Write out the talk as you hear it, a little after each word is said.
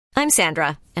I'm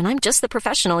Sandra, and I'm just the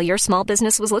professional your small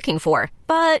business was looking for.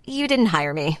 But you didn't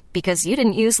hire me because you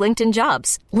didn't use LinkedIn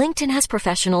Jobs. LinkedIn has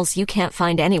professionals you can't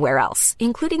find anywhere else,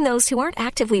 including those who aren't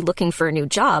actively looking for a new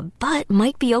job, but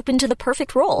might be open to the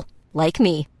perfect role, like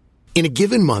me. In a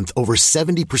given month, over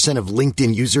 70% of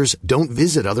LinkedIn users don't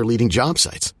visit other leading job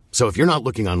sites. So if you're not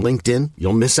looking on LinkedIn,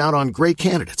 you'll miss out on great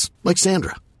candidates like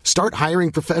Sandra. Start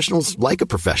hiring professionals like a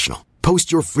professional.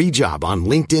 Post your free job on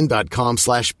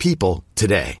linkedin.com/people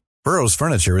today. Burrow's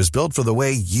furniture is built for the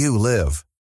way you live.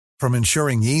 From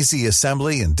ensuring easy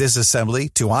assembly and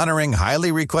disassembly to honoring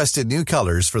highly requested new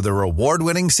colors for their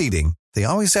award-winning seating, they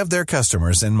always have their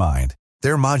customers in mind.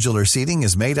 Their modular seating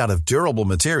is made out of durable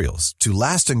materials to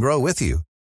last and grow with you.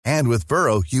 And with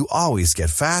Burrow, you always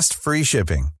get fast, free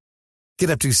shipping.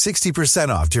 Get up to 60%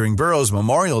 off during Burrow's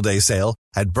Memorial Day sale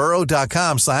at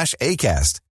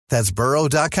burrow.com/ACAST. That's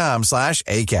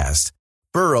burrow.com/ACAST.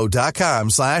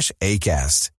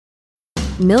 burrow.com/ACAST.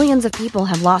 Millions of people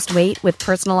have lost weight with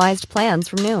personalized plans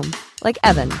from Noom. Like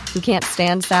Evan, who can't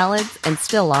stand salads and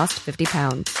still lost 50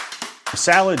 pounds.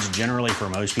 Salads generally for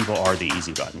most people are the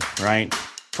easy button, right?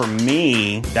 For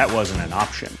me, that wasn't an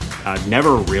option. I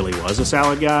never really was a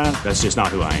salad guy. That's just not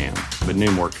who I am. But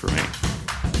Noom worked for me.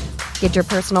 Get your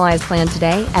personalized plan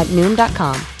today at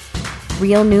Noom.com.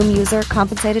 Real Noom user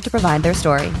compensated to provide their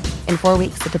story. In 4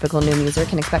 weeks, the typical Noom user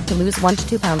can expect to lose 1 to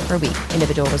 2 pounds per week.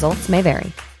 Individual results may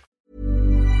vary.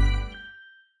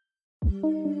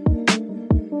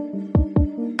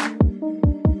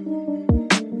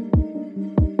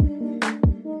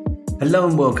 Hello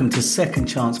and welcome to Second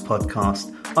Chance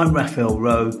Podcast. I'm Raphael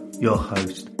Rowe, your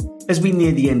host. As we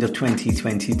near the end of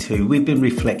 2022, we've been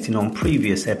reflecting on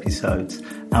previous episodes.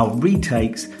 Our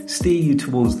retakes steer you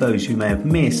towards those you may have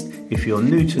missed if you're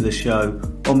new to the show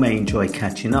or may enjoy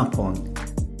catching up on.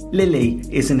 Lily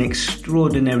is an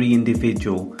extraordinary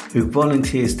individual who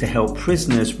volunteers to help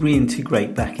prisoners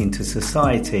reintegrate back into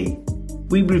society.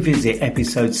 We revisit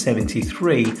episode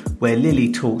 73, where Lily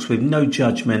talks with no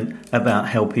judgment about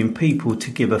helping people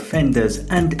to give offenders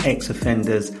and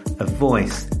ex-offenders a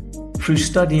voice. Through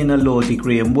studying a law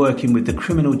degree and working with the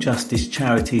criminal justice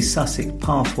charity Sussex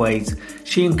Pathways,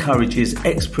 she encourages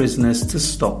ex-prisoners to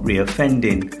stop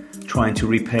reoffending, trying to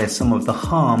repair some of the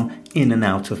harm in and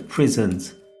out of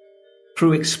prisons.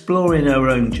 Through exploring her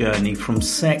own journey from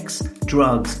sex,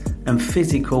 drugs and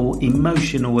physical,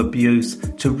 emotional abuse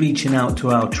to reaching out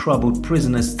to our troubled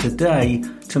prisoners today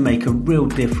to make a real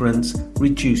difference,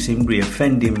 reducing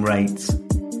reoffending rates.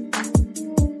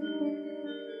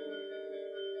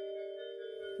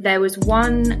 There was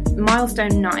one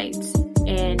milestone night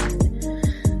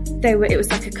it was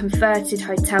like a converted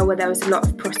hotel where there was a lot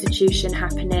of prostitution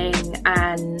happening,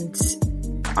 and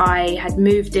I had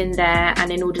moved in there, and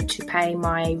in order to pay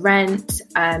my rent,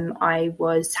 I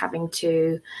was having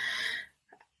to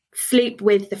sleep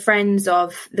with the friends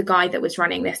of the guy that was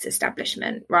running this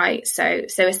establishment, right? So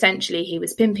essentially he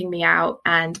was pimping me out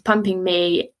and pumping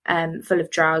me full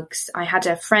of drugs. I had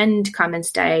a friend come and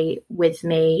stay with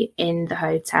me in the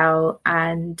hotel,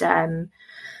 and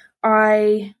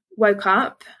I woke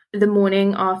up the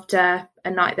morning after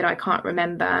a night that I can't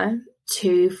remember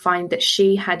to find that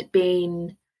she had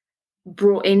been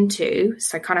brought into,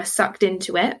 so kind of sucked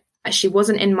into it. She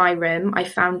wasn't in my room. I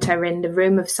found her in the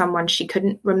room of someone. She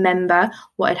couldn't remember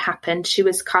what had happened. She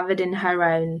was covered in her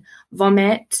own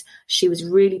vomit. She was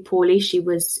really poorly.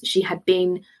 She had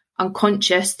been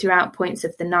unconscious throughout points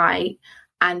of the night.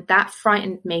 And that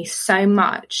frightened me so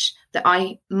much that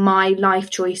my life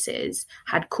choices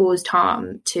had caused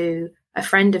harm to a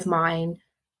friend of mine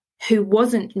who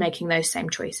wasn't making those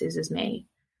same choices as me.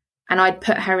 And I'd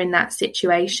put her in that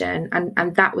situation.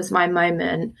 And that was my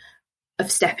moment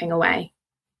of stepping away.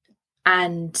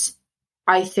 And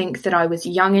I think that I was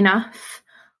young enough.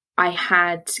 I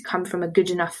had come from a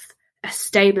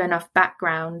stable enough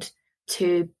background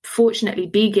to fortunately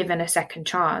be given a second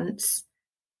chance,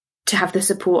 to have the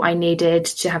support I needed,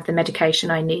 to have the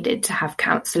medication I needed, to have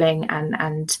counselling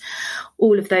and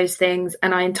all of those things.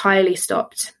 And I entirely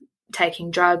stopped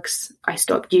taking drugs. I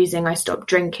stopped using, I stopped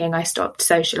drinking, I stopped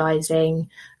socialising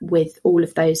with all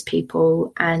of those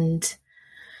people. And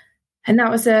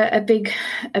that was a big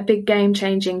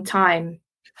game-changing time.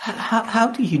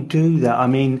 How do you do that? I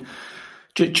mean,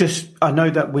 I know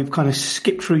that we've kind of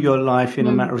skipped through your life in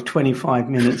a matter of 25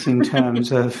 minutes in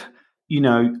terms of,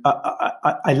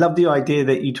 I love the idea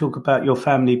that you talk about your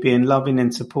family being loving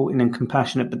and supporting and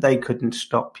compassionate, but they couldn't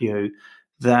stop you.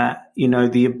 That,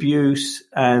 the abuse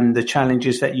and the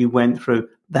challenges that you went through,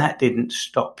 that didn't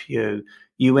stop you.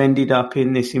 you ended up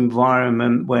in this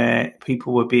environment where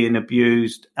people were being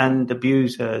abused and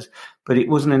abusers, but it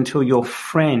wasn't until your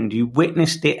friend, you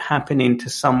witnessed it happening to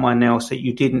someone else that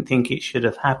you didn't think it should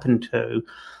have happened to,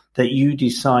 that you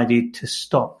decided to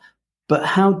stop. But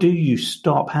how do you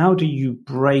stop? How do you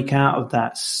break out of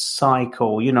that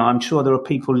cycle? You know, I'm sure there are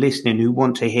people listening who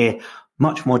want to hear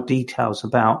much more details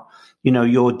about, you know,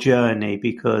 your journey,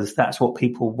 because that's what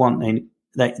people want.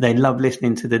 They love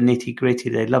listening to the nitty gritty.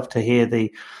 They love to hear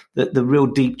the real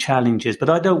deep challenges. But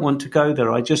I don't want to go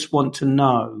there. I just want to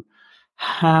know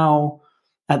how,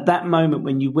 at that moment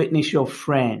when you witness your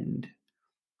friend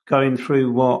going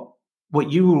through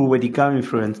what you were already going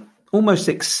through and almost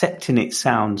accepting, it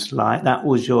sounds like that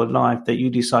was your life, that you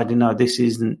decided, no, this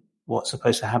isn't what's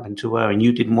supposed to happen to her, and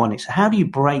you didn't want it. So how do you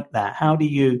break that? How do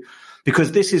you,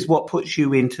 because this is what puts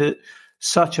you into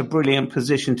such a brilliant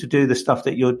position to do the stuff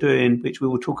that you're doing, which we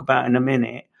will talk about in a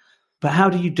minute. But how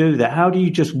do you do that? How do you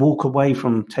just walk away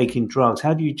from taking drugs?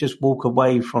 How do you just walk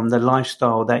away from the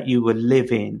lifestyle that you were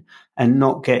living and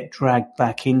not get dragged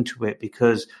back into it?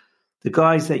 Because the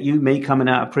guys that you meet coming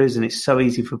out of prison, it's so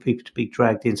easy for people to be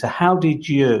dragged in. So how did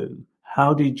you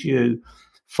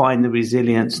find the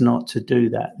resilience not to do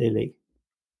that, Lily?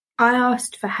 I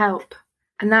asked for help,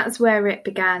 and that's where it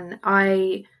began.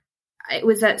 It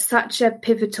was at such a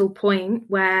pivotal point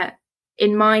where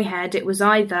in my head, it was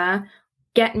either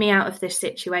get me out of this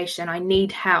situation, I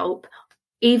need help,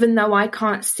 even though I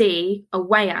can't see a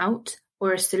way out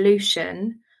or a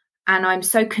solution. And I'm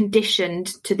so conditioned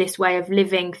to this way of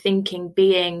living, thinking,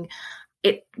 being.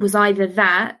 It was either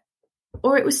that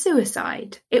or it was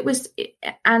suicide.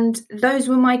 And those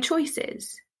were my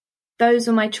choices.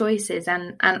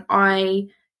 And I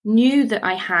knew that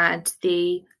I had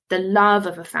the love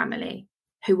of a family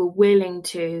who were willing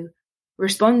to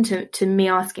respond to me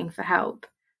asking for help.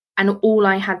 And all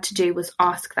I had to do was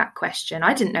ask that question.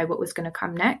 I didn't know what was going to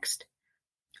come next.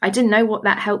 I didn't know what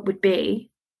that help would be.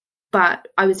 But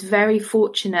I was very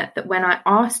fortunate that when I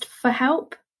asked for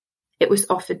help, it was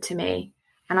offered to me.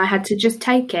 And I had to just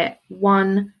take it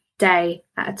one day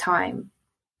at a time.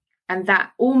 And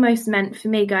that almost meant for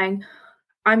me going,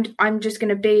 I'm going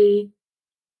to be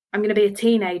a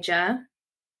teenager.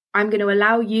 I'm going to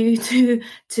allow you to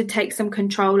take some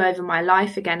control over my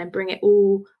life again and bring it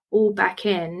all back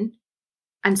in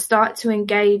and start to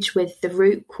engage with the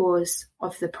root cause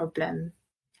of the problem.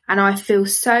 And I feel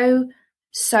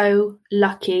so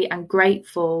lucky and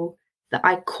grateful that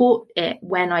I caught it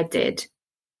when I did,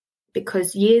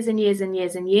 because years and years and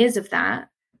years and years of that,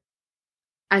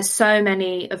 as so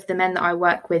many of the men that I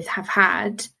work with have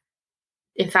had,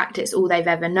 in fact, it's all they've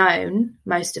ever known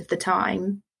most of the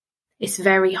time, it's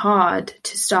very hard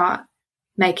to start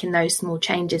making those small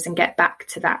changes and get back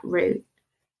to that root.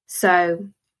 So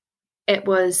it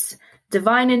was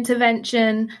divine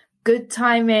intervention, good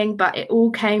timing, but it all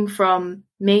came from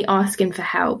me asking for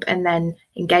help and then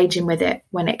engaging with it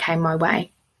when it came my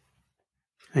way.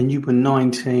 And you were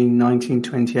 19,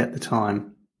 20 at the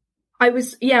time? I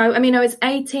was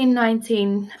 18,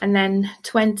 19 and then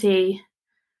 20.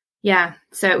 Yeah,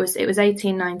 so it was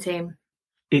 18, 19.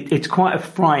 It's quite a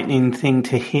frightening thing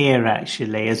to hear,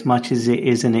 actually, as much as it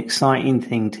is an exciting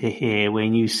thing to hear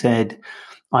when you said,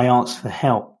 I asked for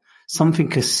help.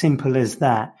 Something as simple as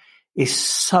that is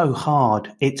so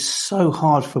hard. It's so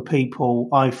hard for people,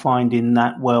 I find, in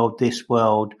that world, this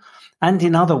world, and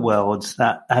in other worlds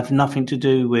that have nothing to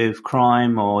do with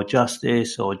crime or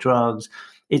justice or drugs.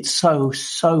 It's so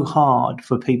hard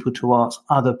for people to ask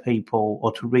other people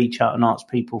or to reach out and ask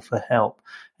people for help.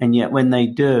 And yet when they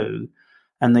do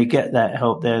and they get that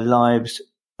help, their lives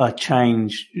are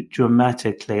changed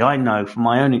dramatically. I know from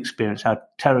my own experience how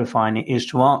terrifying it is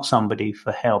to ask somebody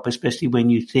for help, especially when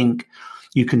you think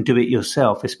you can do it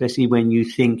yourself, especially when you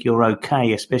think you're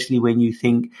okay, especially when you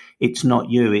think it's not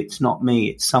you, it's not me,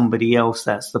 it's somebody else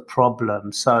that's the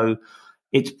problem. So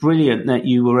it's brilliant that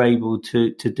you were able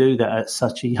to do that at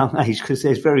such a young age, because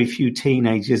there's very few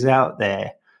teenagers out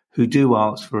there who do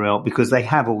ask for help because they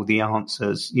have all the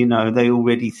answers. You know, they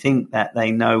already think that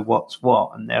they know what's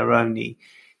what and they're only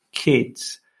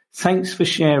kids. Thanks for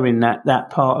sharing that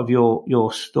part of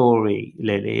your story,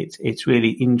 Lily. It's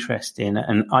really interesting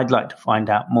and I'd like to find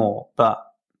out more. But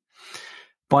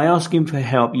by asking for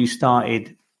help, you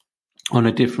started on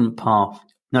a different path.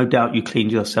 No doubt you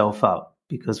cleaned yourself up,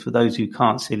 because for those who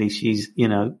can't see Lily, she's,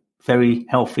 very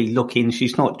healthy looking.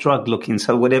 She's not drug looking.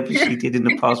 So whatever she did in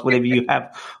the past, whatever you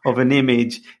have of an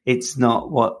image, it's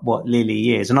not what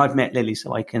Lily is. And I've met Lily,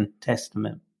 so I can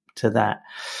testament to that.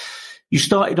 You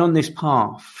started on this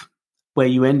path where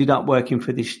you ended up working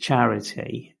for this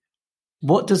charity.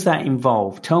 What does that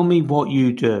involve? Tell me what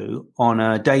you do on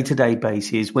a day-to-day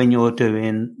basis when you're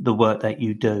doing the work that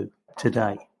you do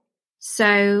today.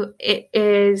 So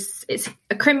it's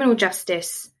a criminal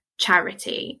justice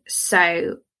charity.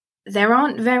 So there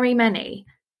aren't very many.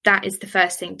 That is the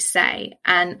first thing to say.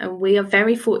 And we are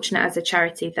very fortunate as a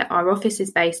charity that our office is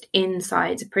based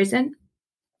inside a prison.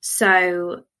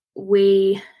 So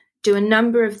we do a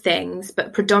number of things,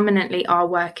 but predominantly our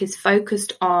work is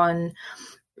focused on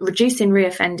reducing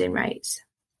reoffending rates.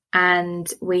 And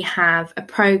we have a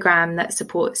program that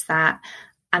supports that,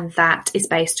 and that is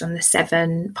based on the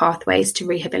 7 pathways to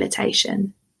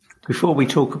rehabilitation. Before we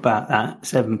talk about that,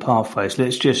 7 pathways,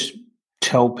 let's just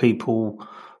tell people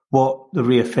what the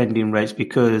reoffending rates,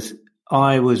 because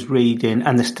I was reading,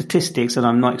 and the statistics, and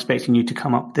I'm not expecting you to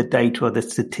come up with the data or the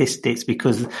statistics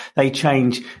because they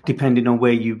change depending on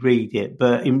where you read it.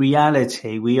 But in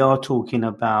reality, we are talking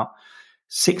about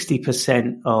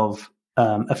 60% of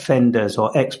offenders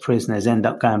or ex-prisoners end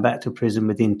up going back to prison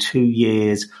within 2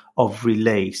 years of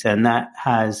release. And that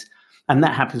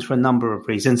happens for a number of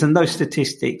reasons. And those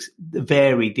statistics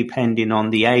vary depending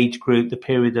on the age group, the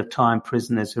period of time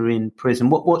prisoners are in prison.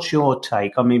 What's your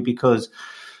take? I mean, because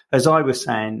as I was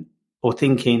saying or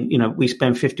thinking, we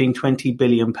spend 15, 20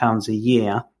 billion pounds a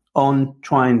year on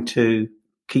trying to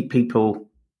keep people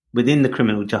within the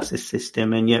criminal justice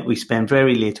system, and yet we spend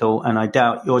very little, and I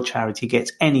doubt your charity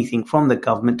gets anything from the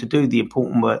government to do the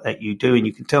important work that you do, and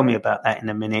you can tell me about that in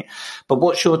a minute. But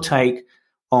what's your take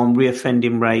on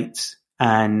reoffending rates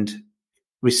and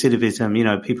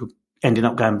recidivism, people ending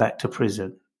up going back to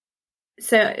prison?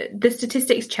 So the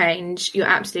statistics change. You're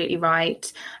absolutely right.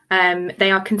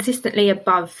 They are consistently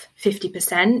above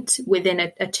 50% within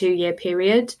a 2-year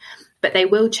period, but they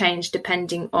will change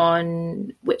depending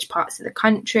on which parts of the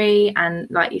country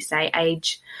and, like you say,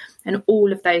 age and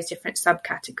all of those different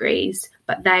subcategories,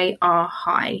 but they are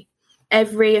high.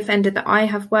 Every offender that I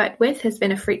have worked with has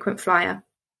been a frequent flyer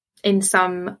in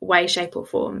some way, shape or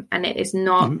form. And it is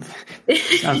not...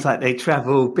 Sounds like they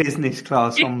travel business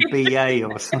class on BA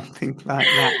or something like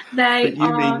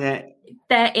that.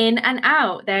 They're in and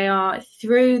out. They are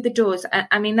through the doors.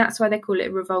 I mean, that's why they call it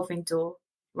a revolving door,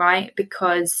 right?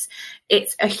 Because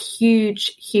it's a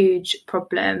huge, huge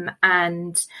problem.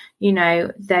 And,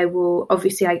 they will...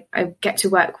 Obviously, I get to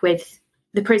work with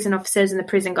the prison officers and the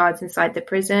prison guards inside the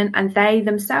prison, and they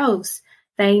themselves...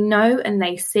 They know and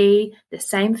they see the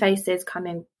same faces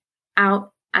coming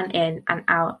out and in and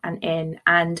out and in.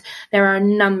 And there are a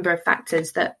number of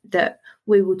factors that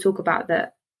we will talk about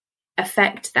that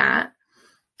affect that.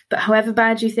 But however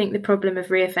bad you think the problem of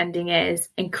reoffending is,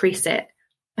 increase it.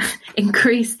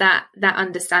 Increase that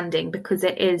understanding, because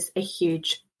it is a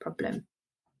huge problem.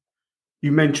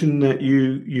 You mentioned that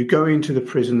you go into the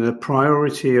prison. The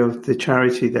priority of the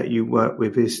charity that you work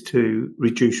with is to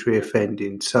reduce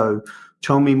reoffending. So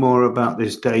tell me more about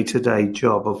this day-to-day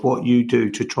job of what you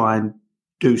do to try and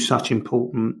do such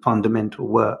important fundamental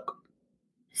work.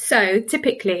 So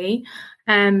typically,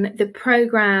 the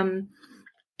program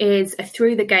is a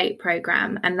through the gate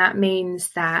program, and that means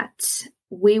that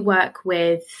we work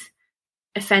with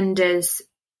offenders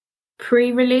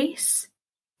pre-release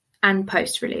and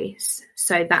post-release.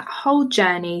 So that whole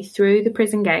journey through the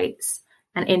prison gates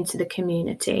and into the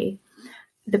community.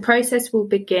 The process will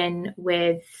begin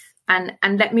with, and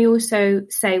let me also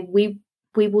say, we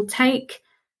will take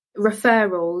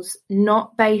referrals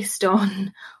not based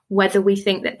on whether we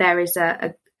think that there is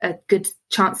a good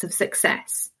chance of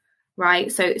success,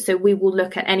 right? So we will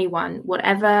look at anyone,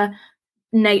 whatever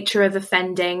nature of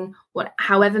offending,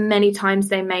 however many times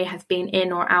they may have been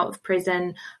in or out of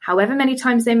prison, however many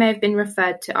times they may have been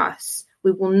referred to us.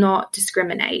 We will not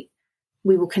discriminate.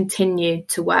 We will continue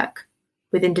to work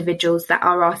with individuals that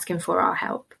are asking for our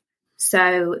help.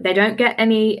 So they don't get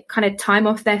any kind of time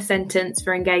off their sentence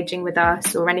for engaging with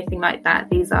us or anything like that.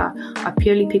 These are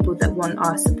purely people that want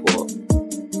our support.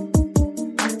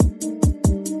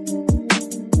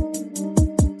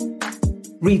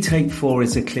 Retake 4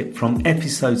 is a clip from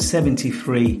episode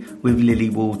 73 with Lily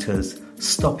Walters,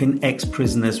 Stopping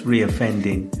Ex-Prisoners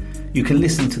Reoffending. You can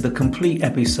listen to the complete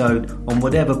episode on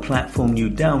whatever platform you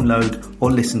download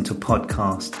or listen to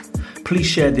podcast. Please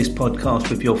share this podcast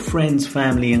with your friends,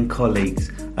 family and colleagues,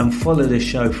 and follow the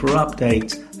show for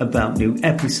updates about new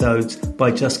episodes by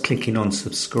just clicking on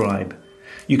subscribe.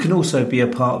 You can also be a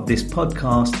part of this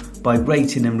podcast by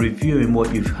rating and reviewing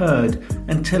what you've heard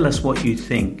and tell us what you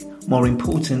think. More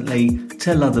importantly,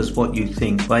 tell others what you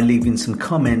think by leaving some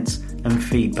comments and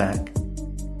feedback.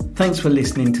 Thanks for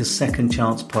listening to Second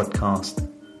Chance Podcast.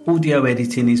 Audio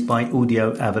editing is by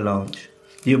Audio Avalanche.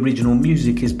 The original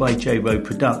music is by J-Row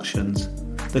Productions.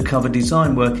 The cover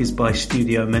design work is by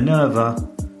Studio Minerva.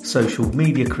 Social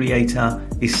media creator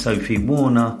is Sophie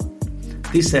Warner.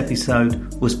 This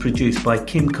episode was produced by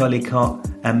Kim Collicott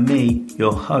and me,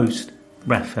 your host,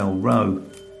 Raphael Rowe.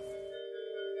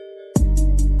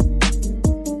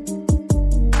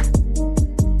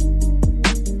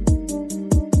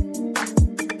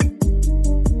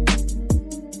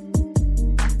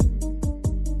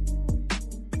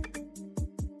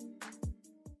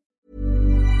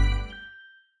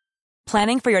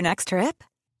 Planning for your next trip?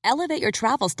 Elevate your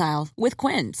travel style with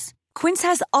Quince. Quince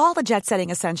has all the jet-setting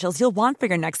essentials you'll want for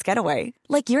your next getaway,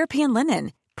 like European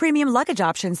linen, premium luggage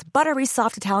options, buttery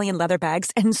soft Italian leather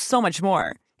bags, and so much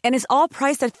more. And is all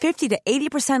priced at 50 to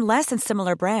 80% less than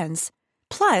similar brands.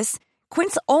 Plus,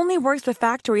 Quince only works with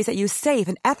factories that use safe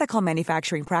and ethical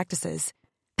manufacturing practices.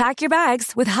 Pack your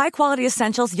bags with high-quality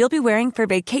essentials you'll be wearing for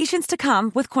vacations to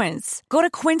come with Quince. Go to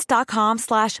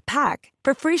quince.com/pack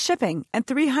for free shipping and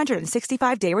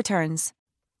 365-day returns.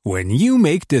 When you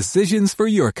make decisions for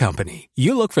your company,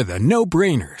 you look for the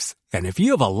no-brainers. And if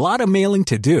you have a lot of mailing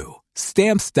to do,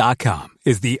 Stamps.com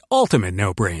is the ultimate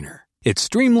no-brainer. It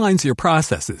streamlines your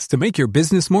processes to make your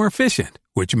business more efficient,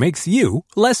 which makes you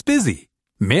less busy.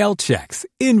 Mail checks,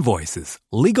 invoices,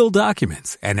 legal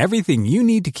documents, and everything you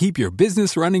need to keep your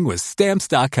business running with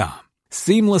Stamps.com.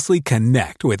 Seamlessly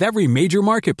connect with every major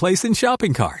marketplace and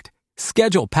shopping cart.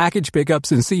 Schedule package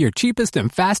pickups and see your cheapest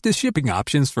and fastest shipping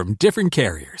options from different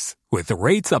carriers, with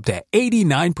rates up to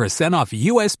 89% off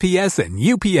USPS and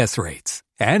UPS rates.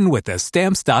 And with the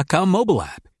Stamps.com mobile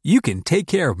app, you can take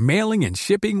care of mailing and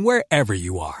shipping wherever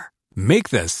you are. Make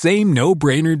the same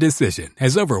no-brainer decision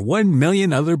as over 1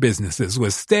 million other businesses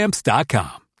with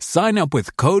Stamps.com. Sign up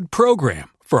with code PROGRAM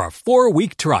for a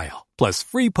 4-week trial, plus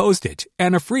free postage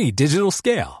and a free digital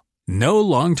scale. No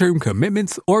long-term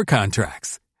commitments or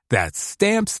contracts. That's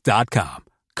Stamps.com.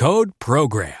 Code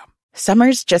PROGRAM.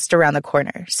 Summer's just around the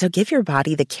corner, so give your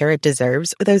body the care it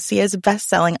deserves with Osea's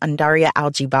best-selling Undaria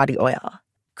Algae Body Oil.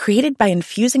 Created by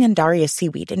infusing Undaria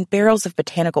seaweed in barrels of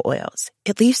botanical oils,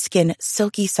 it leaves skin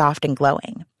silky soft and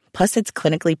glowing. Plus, it's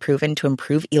clinically proven to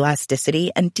improve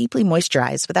elasticity and deeply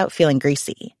moisturize without feeling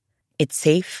greasy. It's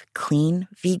safe, clean,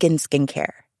 vegan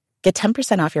skincare. Get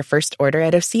 10% off your first order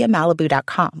at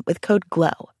OseaMalibu.com with code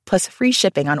GLOW, plus free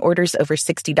shipping on orders over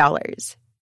 $60.